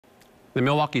The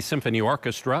Milwaukee Symphony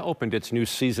Orchestra opened its new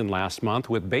season last month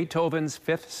with Beethoven's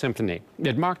Fifth Symphony.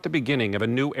 It marked the beginning of a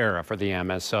new era for the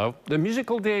MSO, the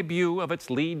musical debut of its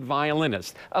lead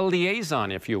violinist, a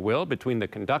liaison, if you will, between the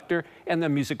conductor and the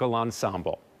musical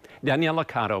ensemble. Daniela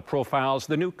Cotto profiles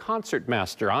the new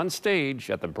concertmaster on stage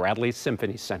at the Bradley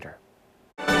Symphony Center.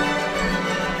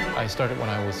 I started when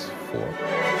I was 4.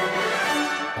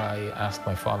 I asked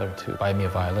my father to buy me a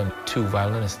violin. 2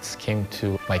 violinists came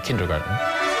to my kindergarten.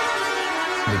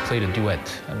 They played a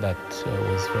duet, and that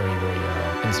was very, very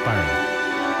inspiring.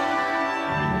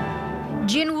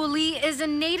 Jinwoo Lee is a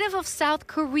native of South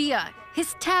Korea,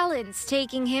 his talents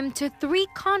taking him to 3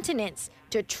 continents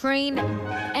to train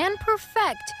and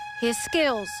perfect his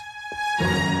skills.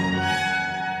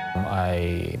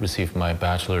 I received my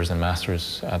bachelor's and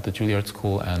master's at the Juilliard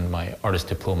School and my artist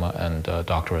diploma and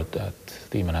doctorate at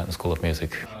the Manhattan School of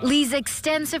Music. Lee's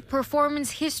extensive performance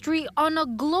history on a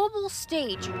global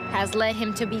stage has led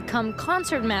him to become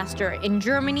concertmaster in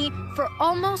Germany for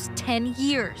almost 10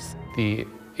 years. The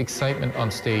excitement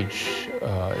on stage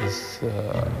is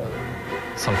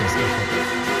something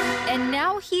special. And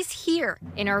now he's here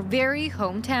in our very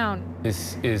hometown.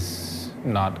 This is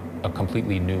not a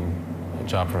completely new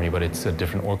job for me, but it's a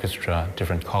different orchestra,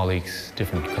 different colleagues,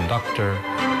 different conductor,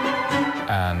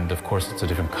 and of course it's a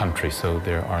different country, so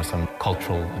there are some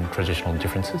cultural and traditional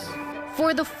differences.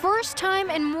 For the first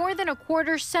time in more than a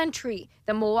quarter century,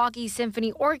 the Milwaukee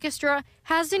Symphony Orchestra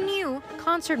has a new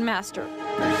concertmaster.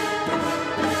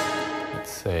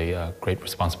 It's a great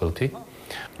responsibility.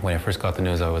 When I first got the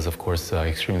news, I was, of course,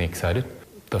 extremely excited.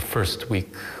 The first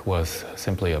week was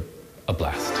simply a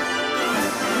blast.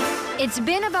 It's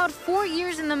been about 4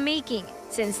 years in the making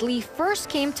since Lee first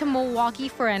came to Milwaukee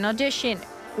for an audition.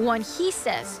 One he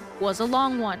says was a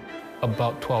long one.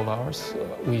 About 12 hours.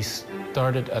 We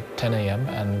started at 10 a.m.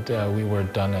 and we were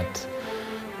done at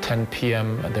 10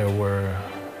 p.m. There were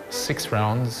 6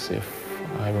 rounds, if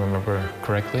I remember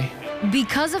correctly.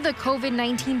 Because of the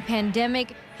COVID-19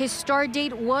 pandemic, his start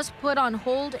date was put on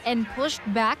hold and pushed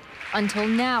back until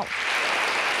now.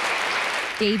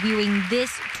 Debuting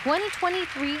this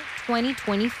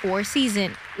 2023-2024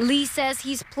 season. Lee says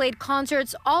he's played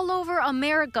concerts all over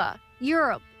America,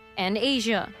 Europe, and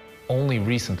Asia. Only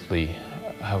recently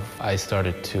have I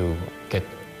started to get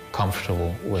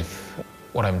comfortable with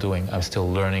what I'm doing. I'm still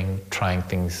learning, trying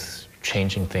things,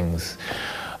 changing things,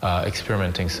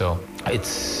 experimenting. So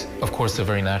it's, of course, a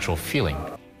very natural feeling.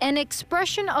 An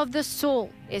expression of the soul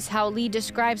is how Lee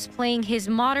describes playing his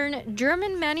modern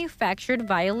German-manufactured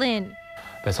violin.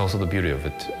 That's also the beauty of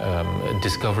it,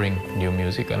 discovering new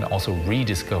music and also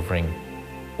rediscovering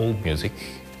old music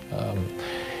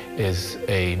is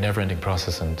a never-ending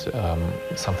process and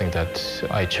something that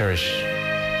I cherish.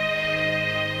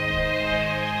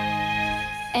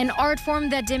 An art form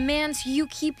that demands you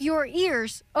keep your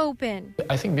ears open.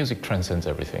 I think music transcends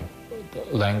everything.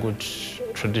 Language,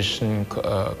 tradition,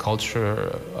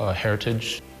 culture,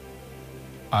 heritage.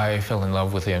 I fell in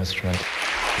love with the instrument.